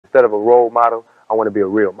instead of a role model, I want to be a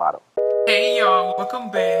real model. Hey y'all,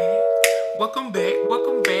 welcome back. Welcome back,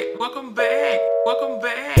 welcome back, welcome back, welcome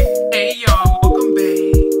back. Hey y'all, welcome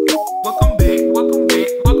back. Welcome back, welcome back,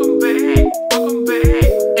 welcome back, welcome back.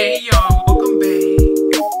 Hey y'all, welcome back.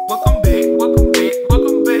 Welcome back, welcome back,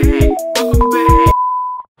 welcome back, welcome back.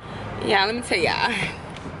 Yeah, let me tell y'all.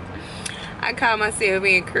 I called myself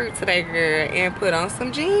being crude today, girl, and put on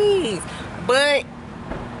some jeans. But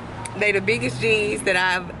they the biggest jeans that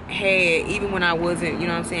I've had, even when I wasn't, you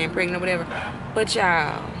know what I'm saying, pregnant or whatever. But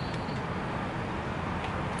y'all,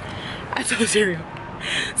 I told Cheryl,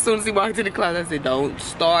 as soon as he walked in the closet, I said, don't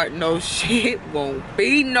start no shit, won't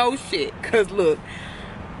be no shit. Cause look,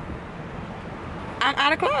 I'm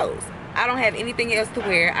out of clothes. I don't have anything else to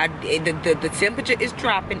wear. The temperature is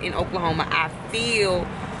dropping in Oklahoma. I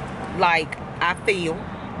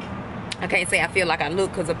can't say I feel like I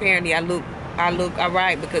look, because apparently I look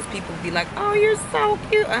alright, because people be like, oh, you're so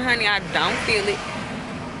cute. Honey, I don't feel it.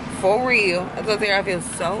 For real. I told her I feel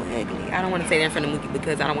so ugly. I don't want to say that in front of Mookie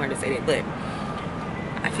because I don't want her to say that, but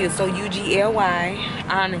I feel so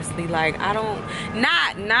UGLY. Honestly, like, I don't,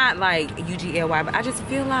 not like UGLY, but I just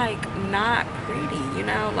feel like not pretty, you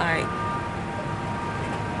know, like,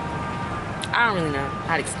 I don't really know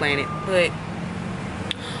how to explain it, but,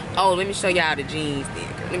 oh, let me show y'all the jeans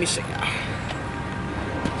then, girl. Let me show y'all.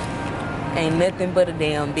 Ain't nothing but a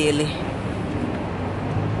damn belly.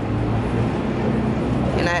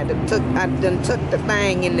 And I done took the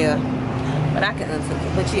thing in there, but I can untuck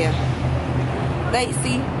it. But yeah,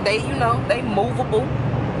 you know, they movable.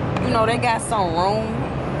 You know, they got some room.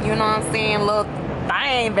 You know what I'm saying? Little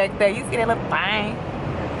thing back there. You see that little thing?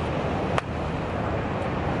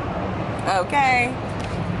 Okay.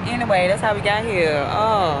 Anyway, that's how we got here.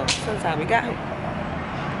 Oh, that's how we got here.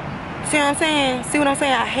 See what I'm saying? See what I'm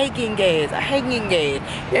saying? I hate getting gas. I hate getting gas.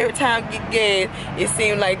 Every time I get gas, it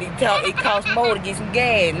seems like it costs more to get some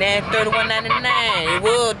gas. Now it's $31.99. It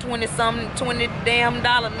was $20 damn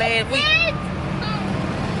last week.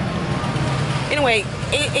 Anyway,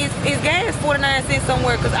 it's gas 49 cents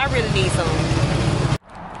somewhere, because I really need some.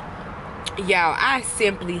 Y'all, I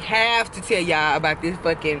simply have to tell y'all about this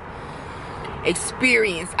fucking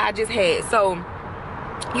experience I just had. So,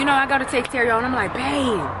 you know, I go to text Terry and I'm like,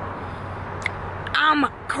 babe, I'm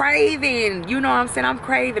craving, you know what I'm saying? I'm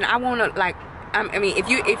craving. I want to, like, I mean,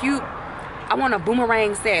 I want a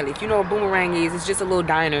boomerang salad. If you know what boomerang is, it's just a little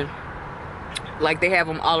diner. Like, they have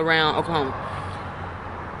them all around Oklahoma.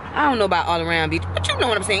 I don't know about all around, bitch, but you know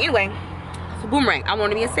what I'm saying. Anyway, so boomerang, I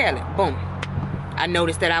want to be a salad. Boom. I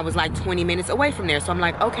noticed that I was like 20 minutes away from there. So I'm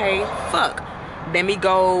like, okay, fuck. Let me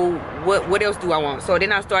go, what else do I want? So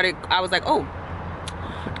then I was like, oh,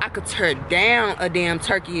 I could tear down a damn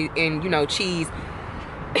turkey and, you know, cheese.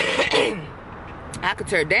 I could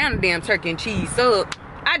tear down a damn turkey and cheese sub.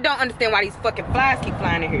 I don't understand why these fucking flies keep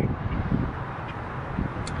flying in here.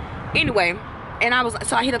 Anyway, and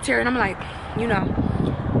so I hit up Terry and I'm like, you know,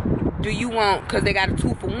 do you want, because they got a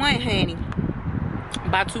 2-for-1, honey.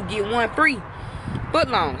 Buy 2, get 1 free. Foot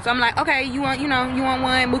long. So I'm like, okay, you want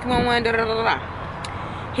one, Mookie want one, da da da da.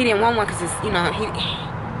 He didn't want one because it's, you know,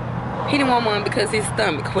 he didn't want one because his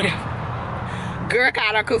stomach, whatever. Girl,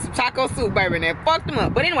 I cooked some taco soup, baby, and that fucked him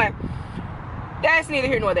up. But anyway, that's neither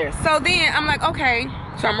here nor there. So then I'm like, okay.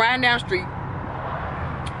 So I'm riding down the street.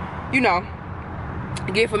 You know,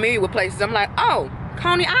 get familiar with places. I'm like, oh,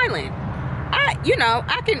 Coney Island. I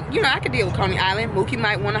can deal with Coney Island. Mookie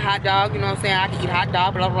might want a hot dog, you know what I'm saying? I can eat hot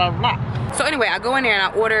dog, blah, blah, blah. So anyway, I go in there and I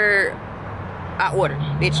order,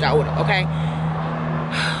 okay?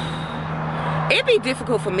 It'd be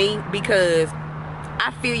difficult for me because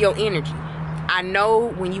I feel your energy. I know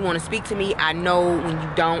when you want to speak to me. I know when you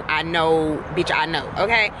don't. I know, bitch, I know,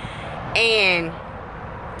 okay? And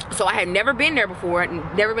so I had never been there before.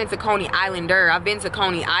 Never been to Coney Islander. I've been to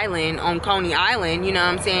Coney Island on Coney Island, you know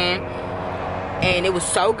what I'm saying? And it was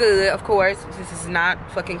so good, of course. This is not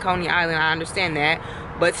fucking Coney Island. I understand that.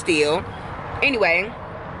 But still. Anyway.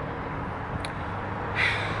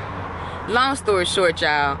 Long story short,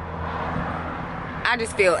 y'all. I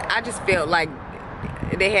just felt like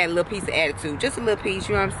they had a little piece of attitude. Just a little piece,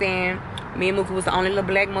 you know what I'm saying? Me and Mookie was the only little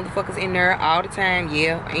black motherfuckers in there all the time.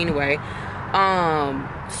 Yeah, anyway.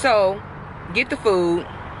 So, get the food.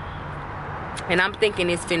 And I'm thinking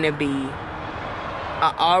it's finna be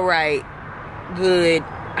a alright, good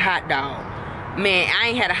hot dog. Man, I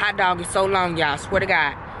ain't had a hot dog in so long, y'all. Swear to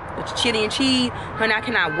God. With your chili and cheese, honey, I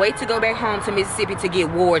cannot wait to go back home to Mississippi to get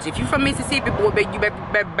Wards. If you from Mississippi, boy, you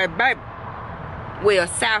baby. Well,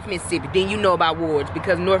 South Mississippi, then you know about Wards,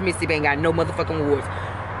 because North Mississippi ain't got no motherfucking Wards.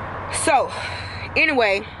 So,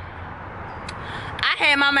 anyway, I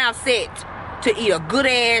had my mouth set to eat a good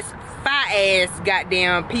ass, fire ass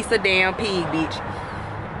goddamn piece of damn pig, bitch.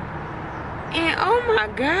 And oh my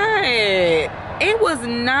God, it was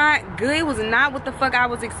not good. It was not what the fuck I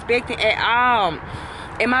was expecting at all.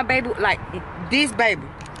 And my baby, like, this baby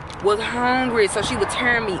was hungry, so she would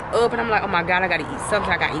tear me up, and I'm like, oh my God, I gotta eat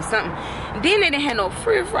something. I gotta eat something. Then they didn't have no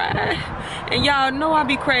french fries, and y'all know I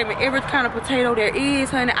be craving every kind of potato there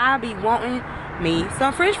is, honey. I be wanting me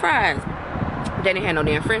some french fries. They didn't have no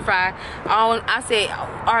damn french fries. All I said,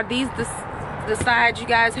 are these the sides you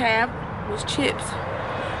guys have? Was chips.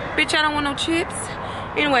 Bitch, I don't want no chips.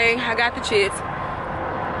 Anyway, I got the chips,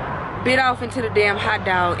 bit off into the damn hot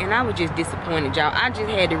dog, and I was just disappointed, y'all. I just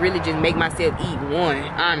had to really just make myself eat one,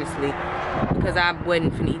 honestly, because I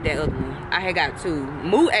wasn't finna eat that other one. I had got two.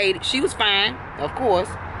 Moo ate it. She was fine, of course.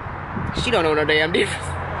 She don't know no damn difference.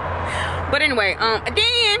 But anyway,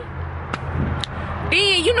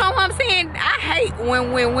 then you know what I'm saying? I hate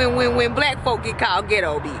when black folk get called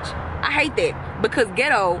ghetto, bitch. I hate that, because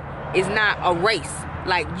ghetto is not a race.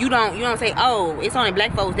 Like, you don't say, oh, it's only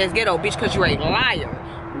black folks that's ghetto, bitch, because you're a liar.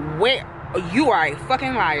 Where you are a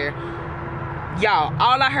fucking liar. Y'all,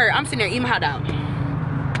 all I heard, I'm sitting there eating my hot dog.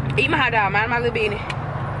 Eating my hot dog, mind my little business.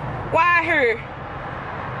 Why I heard?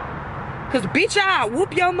 Cause bitch, I'll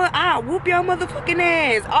whoop your motherfucking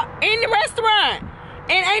ass in the restaurant.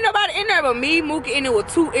 And ain't nobody in there but me, Mookie, and there were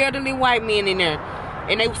two elderly white men in there.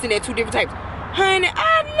 And they were sitting at two different types. Honey,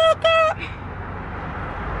 I look up.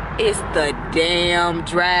 It's the damn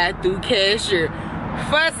drive-through cashier.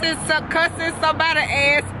 Cussing somebody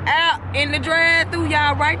ass out in the drive-through,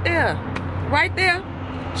 y'all, right there. Right there.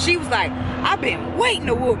 She was like, I've been waiting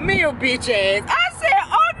to whoop me a bitch ass. I said,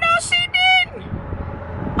 oh no, she didn't.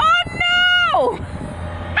 Oh no.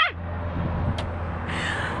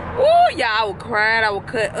 Ooh, y'all, I was crying, I was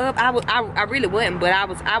cut up. I really wasn't, but I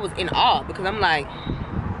was in awe, because I'm like,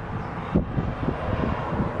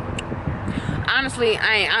 honestly,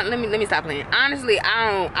 let me stop playing. Honestly,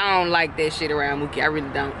 I don't like that shit around Mookie. I really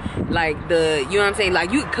don't. Like, you know what I'm saying?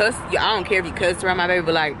 Like, you cuss, I don't care if you cuss around my baby,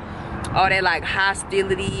 but like, all that like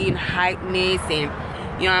hostility and hypeness and,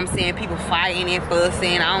 you know what I'm saying, people fighting and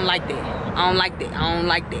fussing. I don't like that. I don't like that. I don't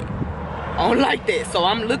like that. I don't like that. So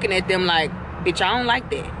I'm looking at them like, bitch, I don't like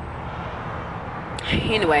that.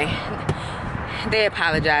 Anyway, they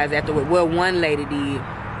apologized afterward. Well, one lady did.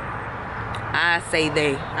 I say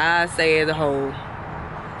as a whole,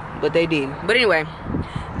 but they didn't. But anyway,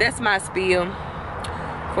 that's my spiel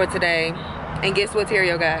for today. And guess what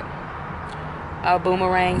Terrio got? A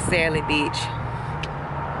boomerang salad, bitch.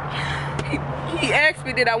 He asked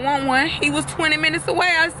me, did I want one? He was 20 minutes away.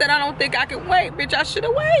 I said, I don't think I can wait, bitch. I should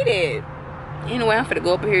have waited. Anyway, I'm finna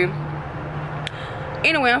go up here.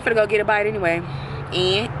 Anyway, I'm finna go get a bite anyway.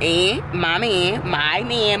 And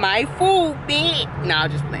my food, bitch. No, I'm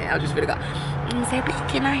just playing. I was just finna go. And say, please,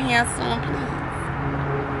 can I have some,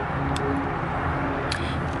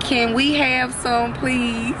 please? Can we have some,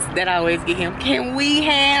 please? That I always get him. Can we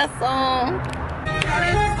have some?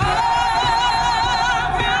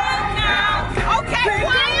 Okay,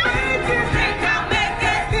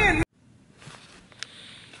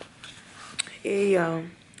 hey, y'all.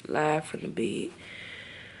 Live from the bed.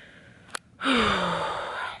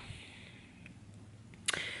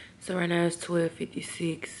 So right now it's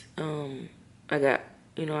 12:56. I got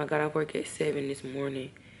off work at 7 this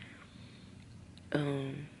morning.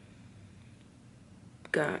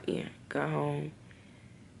 Got home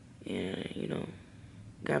and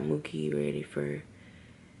got Mookie ready for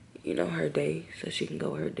her day so she can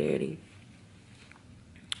go with her daddy.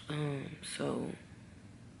 So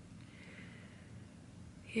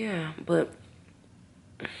yeah, but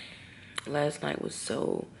last night was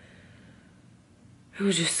it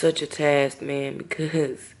was just such a task, man,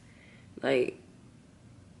 because like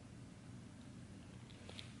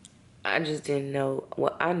I just didn't know.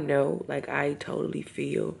 Well, I know, like, I totally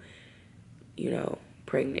feel,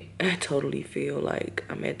 pregnant. I totally feel like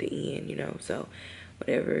I'm at the end, so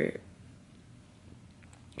whatever,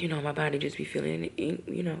 my body just be feeling,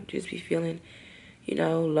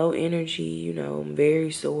 low energy, I'm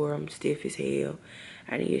very sore, I'm stiff as hell.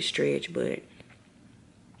 I need to stretch, but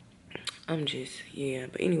I'm just, yeah.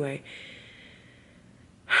 But anyway,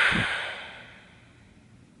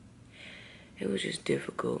 it was just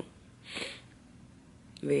difficult.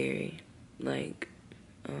 Very, like,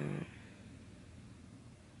 I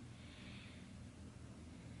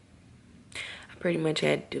pretty much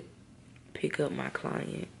had to pick up my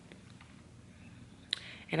client.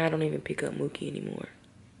 And I don't even pick up Mookie anymore.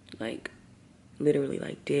 Like, literally,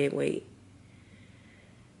 like, dead weight.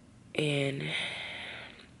 And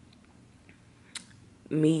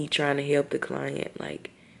me trying to help the client,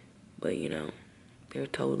 like, But, you know, they're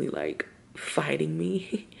totally, like, fighting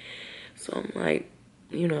me. So I'm like,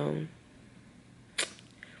 you know,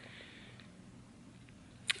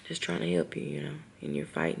 just trying to help you, you know, and you're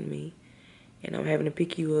fighting me. And I'm having to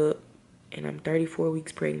pick you up, and I'm 34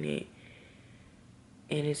 weeks pregnant,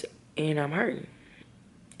 and I'm hurting.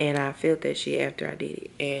 And I felt that shit after I did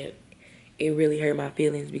it, and it really hurt my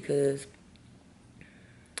feelings because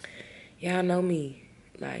y'all know me.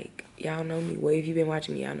 Like, y'all know me. Well, if you've been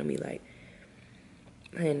watching me, y'all know me. Like,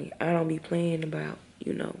 honey, I don't be playing about,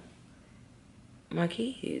 you know, my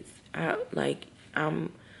kids.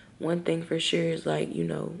 I'm one thing for sure is, like, you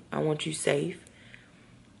know, I want you safe.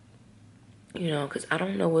 You know, because I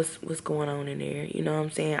don't know what's going on in there. You know what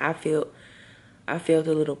I'm saying? I felt a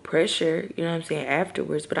little pressure, you know what I'm saying,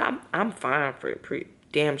 afterwards. But I'm fine for it.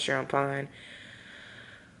 Damn sure I'm fine.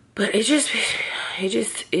 But it just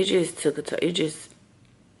took a it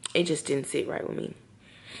just didn't sit right with me.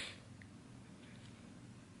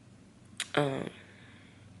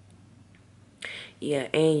 Yeah,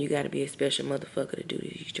 and you gotta be a special motherfucker to do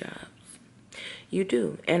these jobs. You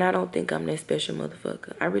do. And I don't think I'm that special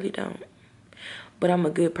motherfucker. I really don't. But I'm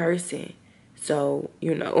a good person. So,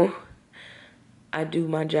 you know, I do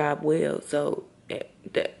my job well. So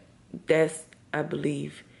that's, I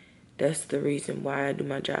believe, that's the reason why I do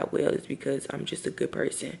my job well, is because I'm just a good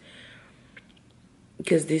person.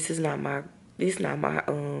 Because this is not my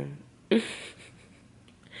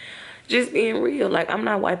just being real. Like, I'm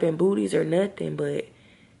not wiping booties or nothing, but,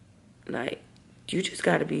 like, you just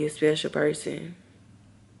got to be a special person.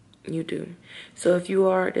 You do. So if you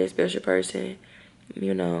are that special person,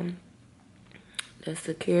 you know, that's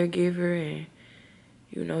the caregiver, and,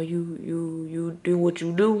 you know, you do what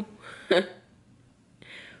you do.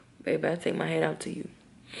 Baby, I take my hat out to you.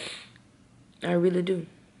 I really do.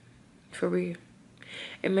 For real.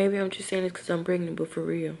 And maybe I'm just saying this because I'm pregnant, but for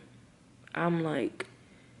real. I'm like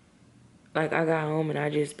I got home and I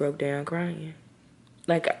just broke down crying.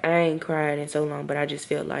 Like, I ain't cried in so long, but I just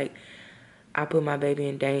felt like I put my baby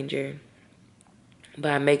in danger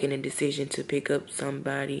by making a decision to pick up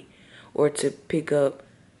somebody, or to pick up,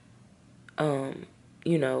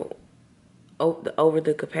 you know, over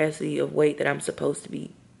the capacity of weight that I'm supposed to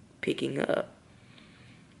be picking up.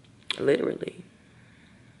 Literally.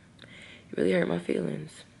 It really hurt my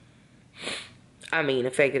feelings. I mean,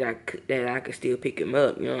 the fact that I could still pick him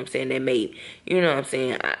up, you know what I'm saying, that made, you know what I'm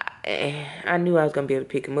saying, I knew I was going to be able to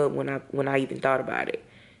pick him up when I even thought about it,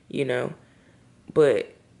 you know.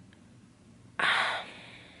 But I'm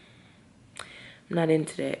not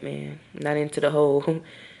into that, man. Not into the whole,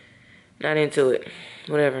 not into it.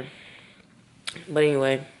 Whatever. But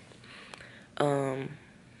anyway, I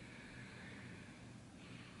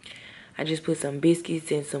just put some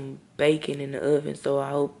biscuits and some bacon in the oven, so I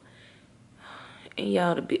hope, and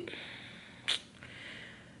y'all the bit,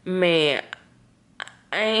 man,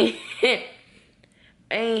 I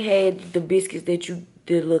ain't had the biscuits the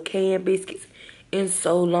little canned biscuits in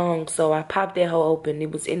so long. So I popped that whole open.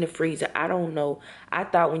 It was in the freezer. I don't know. I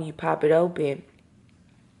thought when you pop it open,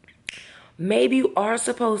 maybe you are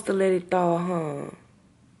supposed to let it thaw, huh?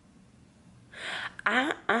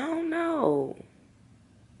 I don't know.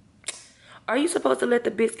 Are you supposed to let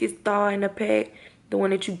the biscuits thaw in the pack? The one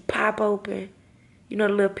that you pop open? You know,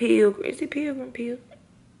 the little Pilgrim. Is it Pilgrim?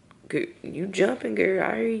 Girl, you jumping, girl.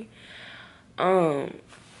 I hear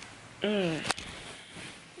you.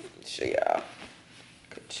 Show y'all.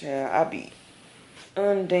 Good child. I be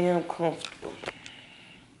undamn comfortable.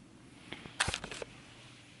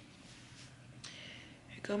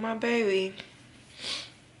 Here go my baby.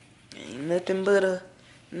 Ain't nothing but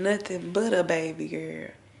a baby girl.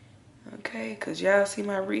 Okay, cause y'all see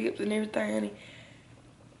my ribs and everything, honey.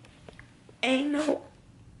 Ain't no.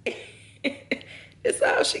 That's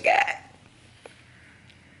all she got.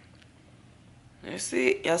 That's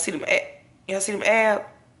it. Y'all see them abs?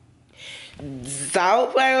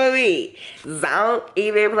 Don't play with me. Don't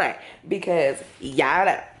even play. Because y'all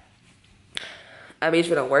know, I bitch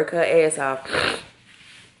gonna work her ass off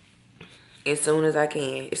as soon as I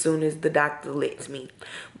can. As soon as the doctor lets me.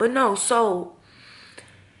 But no, so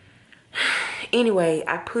anyway,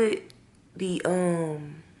 I put the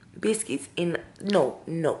biscuits in. No.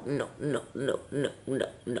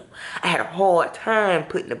 I had a hard time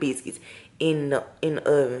putting the biscuits in the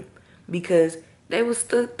oven because they was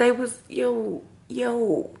stuck. They was yo.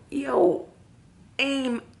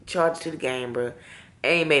 Ain't charged to the game, bro.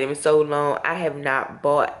 Ain't made them so long. I have not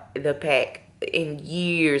bought the pack in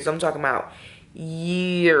years. I'm talking about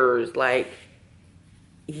years, like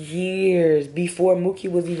years before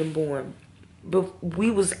Mookie was even born. But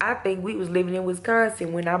I think we was living in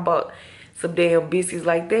Wisconsin when I bought some damn biscuits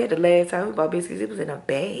like that. The last time we bought biscuits, it was in a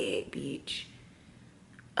bag, bitch.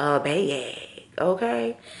 A bag,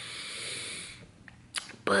 okay?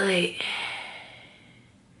 But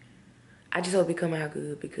I just hope it come out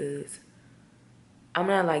good because I'm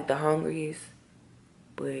not like the hungriest,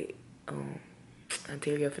 but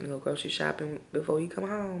Ontario finna go grocery shopping before he come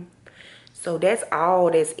home. So that's all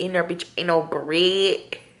that's in there, bitch. Ain't no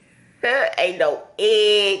bread. Ain't no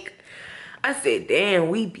egg. I said, damn,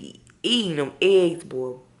 we be eating them eggs,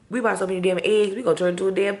 boy. We bought so many damn eggs, we gonna turn into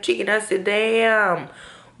a damn chicken. I said, damn,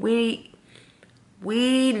 we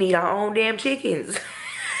need our own damn chickens.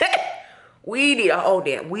 we need our own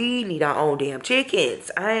damn chickens.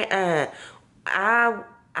 I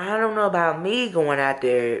don't know about me going out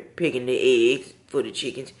there picking the eggs for the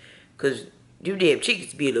chickens, cause you damn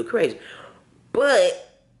chickens be a little crazy. But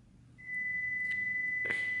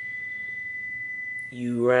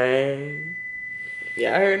you rang.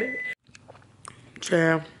 Yeah, I heard it.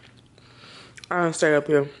 Child, I done stay up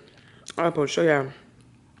here. I'm supposed to show y'all.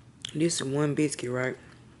 This is one biscuit, right?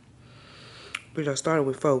 But I started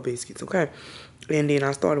with 4 biscuits, okay? And then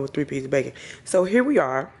I started with 3 pieces of bacon. So here we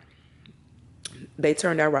are. They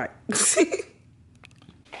turned out right.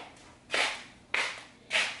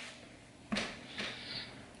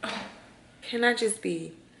 Can I just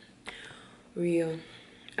be real?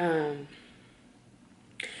 I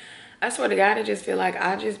swear to God, I just feel like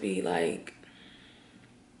I just be like,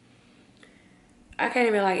 I can't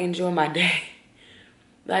even like enjoy my day.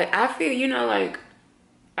 Like I feel, you know, like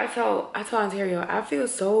I told Ontario, I feel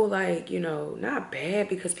so like, you know, not bad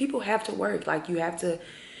because people have to work. Like you have to,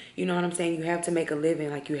 you know what I'm saying? You have to make a living.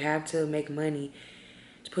 Like you have to make money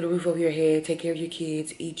to put a roof over your head, take care of your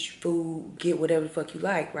kids, eat food, get whatever the fuck you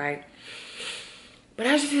like, right? But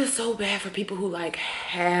I just feel so bad for people who like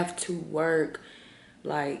have to work,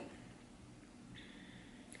 like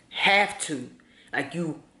have to, like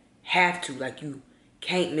you have to, like you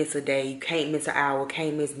can't miss a day, you can't miss an hour,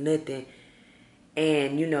 can't miss nothing.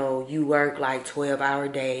 And you know, you work like 12-hour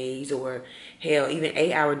days or hell, even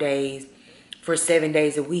 8-hour days for 7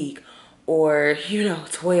 days a week, or you know,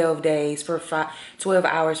 12 hours for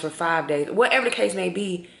 5 days, whatever the case may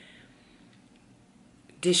be.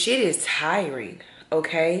 This shit is tiring,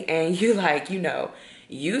 okay? And you like, you know,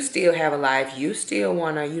 you still have a life, you still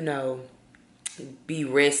wanna, you know, be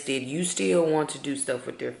rested, you still want to do stuff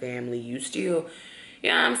with your family, you still, you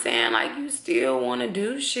know what I'm saying, like you still want to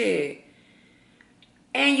do shit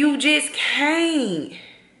and you just can't.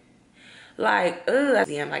 Like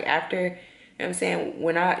I'm like, after, you know what I'm saying,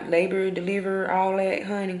 when I labor, deliver, all that,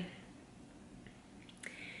 honey,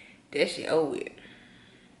 that shit over with.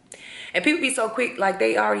 And people be so quick, like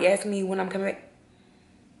they already asked me when I'm coming back.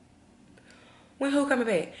 When who coming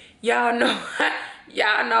back? Y'all know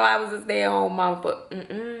y'all know I was a stay-at-home mom for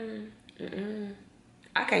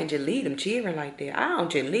I can't just leave them cheering like that. I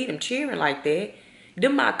don't just leave them cheering like that.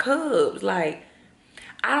 Them my cubs. Like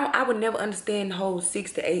I would never understand the whole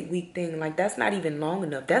 6 to 8 week thing. Like that's not even long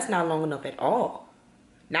enough. That's not long enough at all.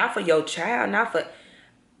 Not for your child, not for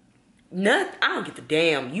nothing. I don't give a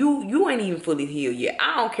damn. You ain't even fully healed yet.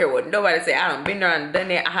 I don't care what nobody say. I done been there and done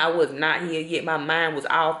that. I was not healed yet. My mind was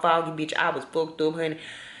all foggy, bitch. I was fucked up, honey.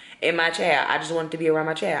 And my child, I just wanted to be around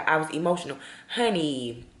my child. I was emotional,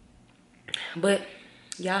 honey. But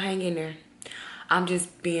y'all hang in there. I'm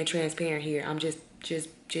just being transparent here. I'm just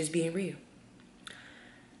being real.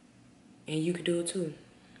 And you can do it too.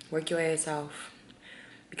 Work your ass off.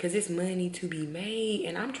 Because it's money to be made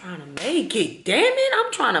and I'm trying to make it. Damn it,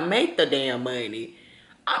 I'm trying to make the damn money.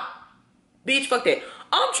 Bitch, fuck that.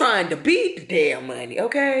 I'm trying to beat the damn money,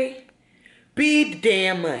 okay? Beat the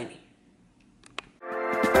damn money.